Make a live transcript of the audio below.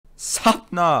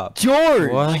Sapnap.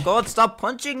 George! Oh my god, stop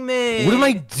punching me. What am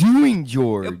I doing,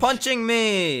 George? You're punching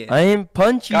me. I am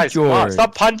punching Guys, George. come on,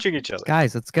 stop punching each other.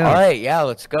 Guys, let's go. Alright, yeah,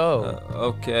 let's go.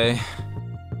 Okay.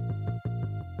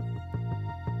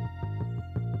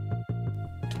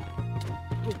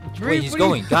 Wait, he's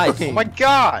going, guys. Oh my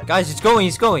god. Guys, he's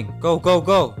going. Go, go,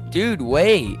 go. Dude,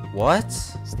 wait. What?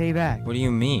 Stay back. What do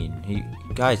you mean?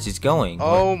 Guys, he's going.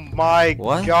 Oh my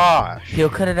What? gosh. He'll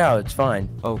cut it out, it's fine.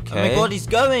 Okay. Oh my god, he's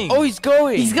going. Oh, he's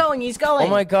going! He's going. Oh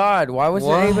my god, why wasn't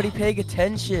What? anybody paying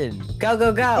attention? Go,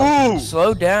 go, go. Ooh.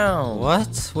 Slow down.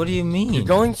 What? What do you mean? You're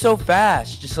going so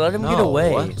fast, just let him get No,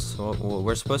 away. What?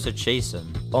 We're supposed to chase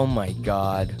him. Oh my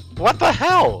god. What the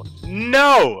hell?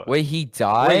 No. Wait, he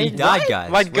died? Wait, he died,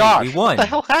 guys. My Wait, gosh. we won. What the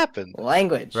hell happened?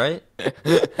 Language. Right?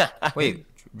 Wait,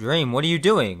 Dream, what are you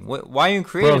doing? Why are you in Bro,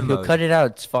 creative he'll mode? cut it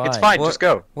out, it's fine. It's fine, What? just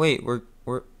go. Wait, we're.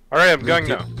 Alright, I'm going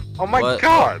do- now. Oh my What?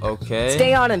 god. Okay.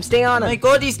 Stay on him. Stay on Oh him. my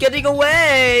god, he's getting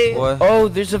away! What? Oh,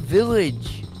 there's a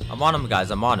village. I'm on him,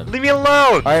 guys. I'm on him. Leave me alone.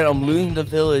 Alright, I'm looting the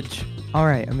village.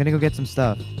 Alright, I'm gonna go get some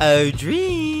stuff. Oh,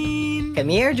 Dream! Come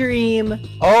here, Dream.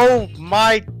 Oh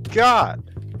my god.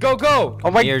 Go, go!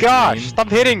 Oh my Here, gosh. Dream. Stop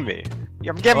hitting me.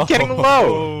 I'm getting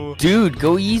low. Dude,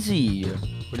 go easy.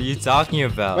 What are you talking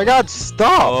about? Oh my god,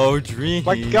 stop. Oh, Dream.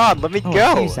 My god, let me Oh, go.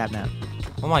 I see you, Sapnap.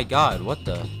 Oh my god, what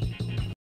the?